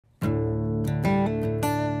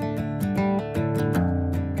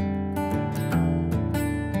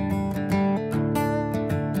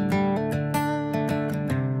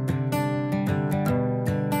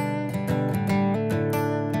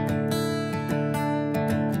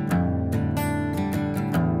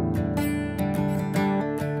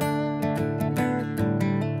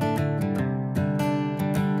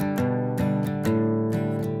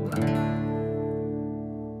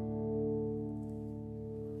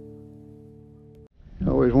You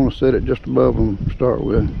always want to set it just above them to start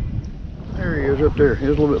with. There he is up there. He's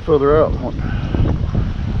a little bit further out than what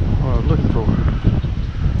I was looking for.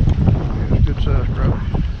 Here's a good sized crappie.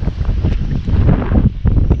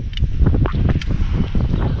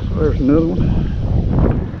 So there's another one.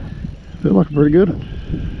 Feel like a pretty good one.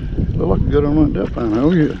 Feel like a good one on that depth line.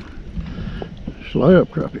 Oh yeah. Slab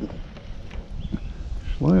crappie.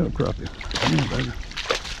 Slab crappie. Come on, baby.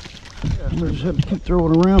 I just have to keep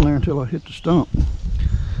throwing around there until I hit the stump.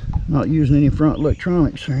 Not using any front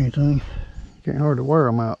electronics or anything. Can't hardly wear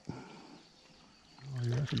them out. Oh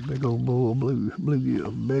yeah, that's a big old bull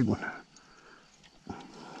bluegill, big one.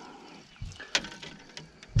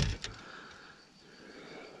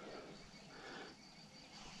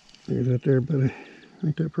 There's that there, buddy.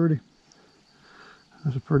 Ain't that pretty?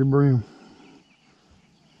 That's a pretty brim.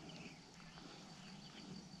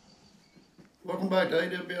 Welcome back to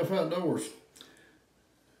AWF Outdoors.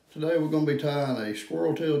 Today we're going to be tying a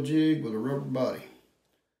squirrel tail jig with a rubber body.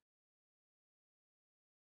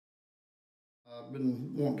 I've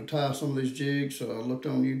been wanting to tie some of these jigs, so I looked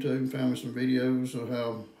on YouTube and found me some videos of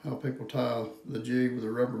how people tie the jig with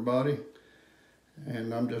a rubber body.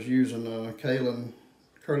 And I'm just using kaolin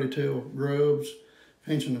curly tail grubs,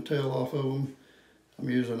 pinching the tail off of them. I'm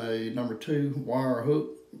using a number 2 wire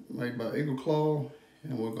hook made by Eagle Claw,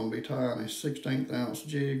 and we're going to be tying a 1/16 ounce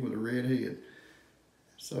jig with a red head.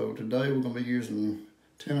 So today we're going to be using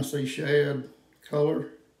Tennessee shad color,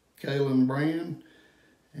 kaolin brand,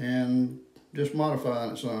 and just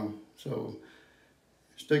modifying it some. So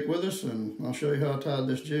stick with us and I'll show you how I tied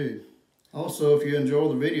this jig. Also, if you enjoy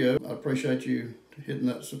the video, I appreciate you hitting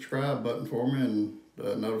that subscribe button for me and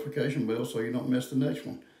the notification bell so you don't miss the next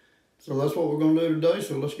one. So that's what we're going to do today,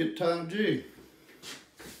 so let's get tying the jig.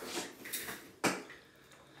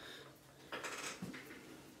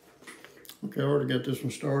 Okay, I already got this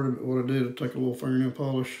one started, but what I did is take a little fingernail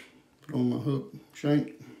polish, put on my hook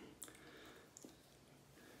shank,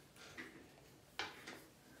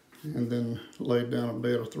 and then laid down a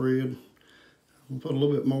bed of thread. I'll put a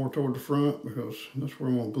little bit more toward the front because that's where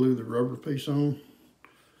I'm going to glue the rubber piece on.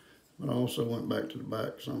 But I also went back to the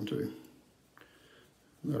back some too.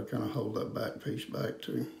 That'll kind of hold that back piece back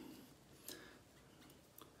too.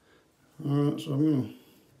 Alright, so I'm going to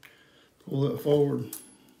pull that forward,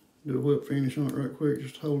 do a whip finish on it right quick,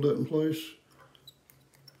 just to hold that in place.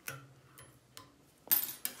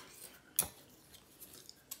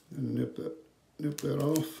 And nip that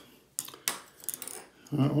off.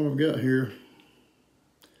 Alright, what I've got here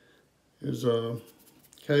is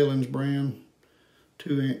kaolin's brand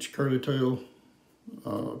 2-inch curly tail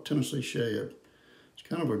Tennessee shad. It's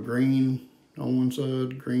kind of a green on one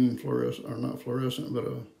side, green fluorescent, or not fluorescent, but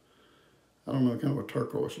I don't know, kind of a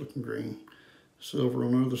turquoise looking green. Silver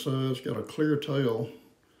on the other side. It's got a clear tail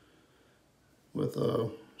with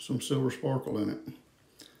some silver sparkle in it.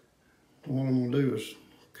 And what I'm going to do is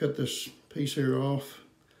cut this piece here off.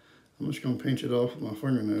 I'm just going to pinch it off with my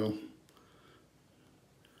fingernail.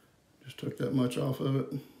 Just took that much off of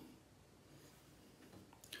it.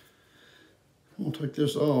 I'm going to take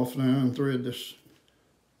this off now and thread this.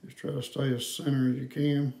 Just try to stay as center as you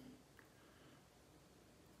can.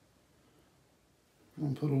 I'm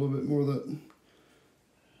going to put a little bit more of that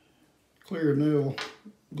clear nail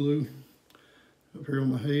glue up here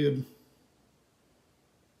on the head.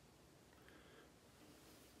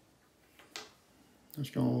 That's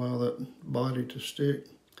going to allow that body to stick.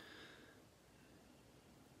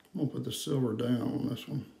 I'm going to put the silver down on this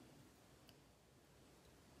one.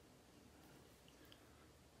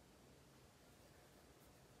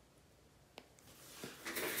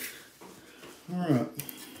 Alright,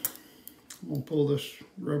 I'm going to pull this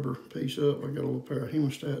rubber piece up. I got a little pair of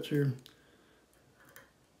hemostats here.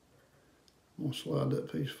 I'm going to slide that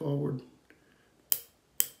piece forward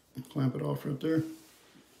and clamp it off right there.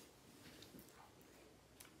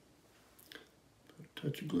 Put a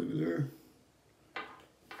touch of glue there.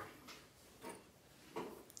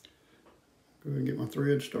 Go ahead and get my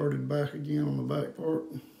thread started back again on the back part.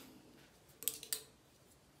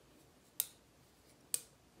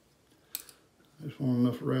 I just want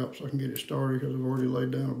enough wrap so I can get it started because I've already laid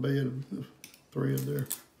down a bed of thread there.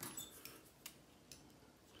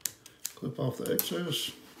 Clip off the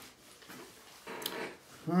excess.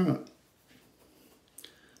 Alright.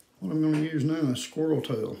 What I'm going to use now is squirrel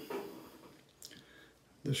tail.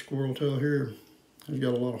 This squirrel tail here has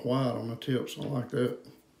got a lot of white on the tips. I like that.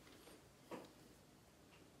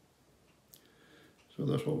 So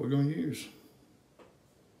that's what we're going to use.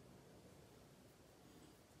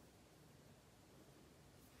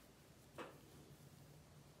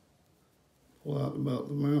 Pull out about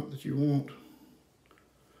the amount that you want.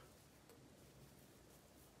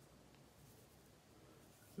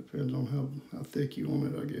 Depends on how thick you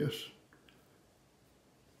want it, I guess.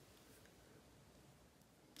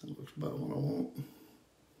 That looks about what I want.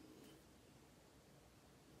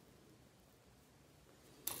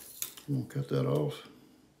 I'm gonna cut that off.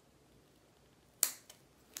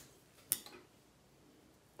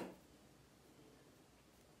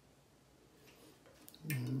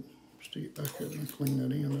 Stick it back up and clean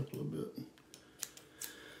that end up a little bit.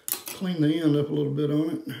 Clean the end up a little bit on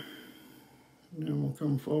it. And then I'm gonna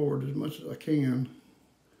come forward as much as I can.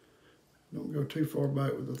 Don't go too far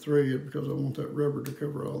back with the thread because I want that rubber to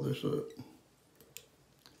cover all this up.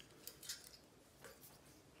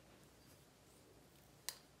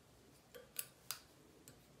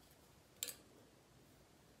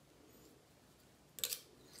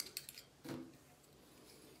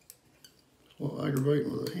 It's a little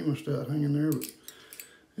aggravating with a hemostat hanging there, but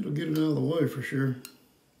it'll get it out of the way for sure.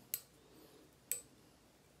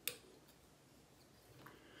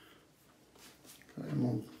 Okay, I'm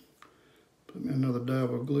gonna put me another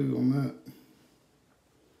dab of glue on that,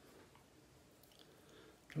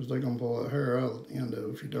 because they're gonna pull that hair out of the end of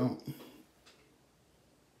it if you don't.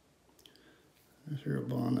 This here will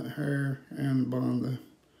bond that hair and bond the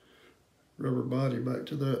rubber body back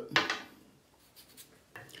to that.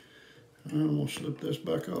 And I'm gonna slip this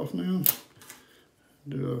back off now.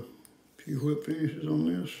 Do a few whip finishes on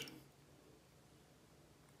this.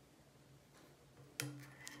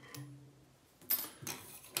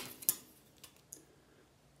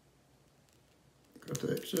 Cut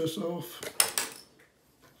the excess off.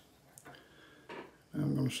 Now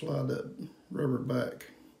I'm going to slide that rubber back.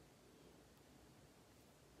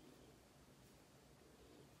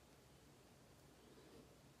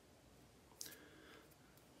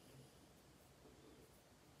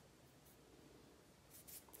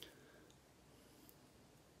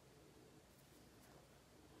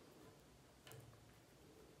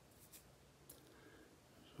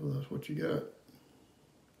 So that's what you got.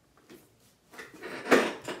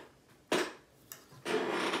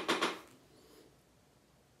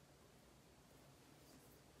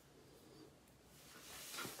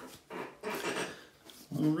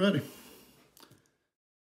 Alrighty.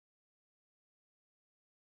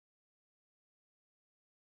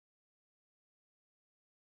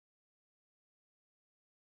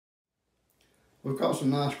 We've caught some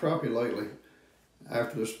nice crappie lately.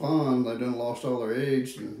 After the spawn, they've done lost all their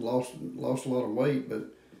eggs and lost a lot of weight,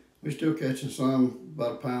 but we're still catching some,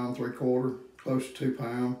 about 1.75 pounds, close to 2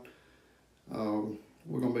 pounds.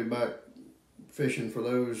 We're gonna be back fishing for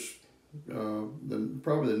those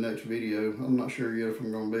probably the next video. I'm not sure yet if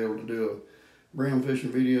I'm gonna be able to do a brim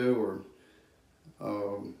fishing video or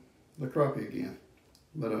the crappie again,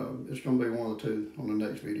 but it's gonna be one of the two on the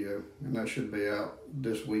next video, and that should be out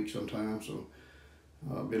this week sometime, so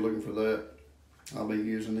I'll be looking for that. I'll be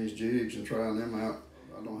using these jigs and trying them out.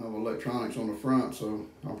 I don't have electronics on the front, so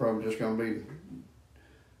I'm probably just gonna be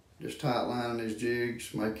tight lining these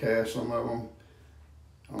jigs, may cast some of them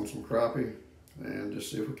on some crappie, and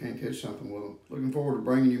just see if we can't catch something with them. Looking forward to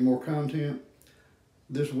bringing you more content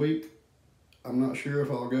this week. I'm not sure if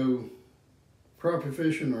I'll go crappie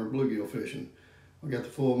fishing or bluegill fishing. We got the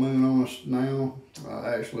full moon on us now.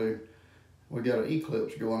 Actually, we got an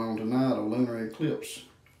eclipse going on tonight, a lunar eclipse.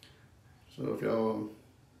 So if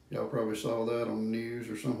y'all probably saw that on the news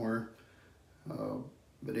or somewhere.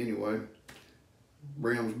 But anyway,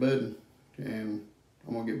 brim's bedding, and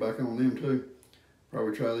I'm gonna get back on them too.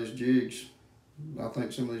 Probably try these jigs. I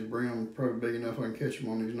think some of these brim probably big enough I can catch them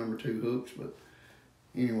on these number 2 hooks, but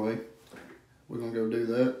anyway, we're gonna go do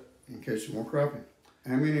that and catch some more crappie.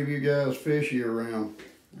 How many of you guys fish year round?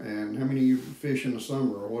 And how many of you fish in the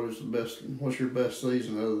summer? Or what's your best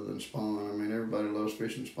season other than spawn? I mean, everybody loves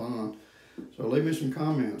fishing spawn. So leave me some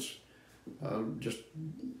comments. Just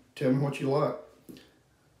tell me what you like,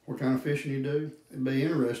 what kind of fishing you do. It'd be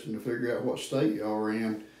interesting to figure out what state y'all are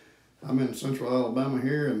in. I'm in central Alabama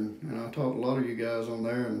here, and I talked to a lot of you guys on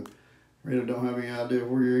there and really don't have any idea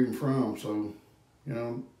where you're even from. So, you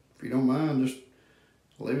know, if you don't mind, just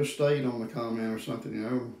leave a state on the comment or something, you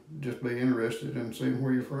know. Just be interested in seeing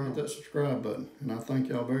where you're from. Hit that subscribe button, and I thank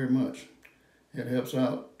y'all very much. It helps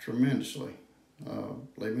out tremendously.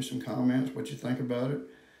 Leave me some comments, what you think about it,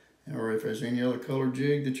 or if there's any other color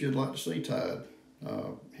jig that you'd like to see tied.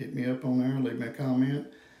 Hit me up on there, leave me a comment.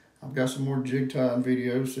 I've got some more jig tying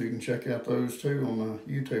videos, so you can check out those too on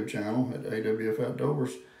the YouTube channel at AWF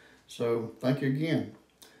Outdoors. So thank you again,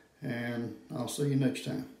 and I'll see you next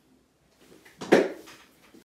time.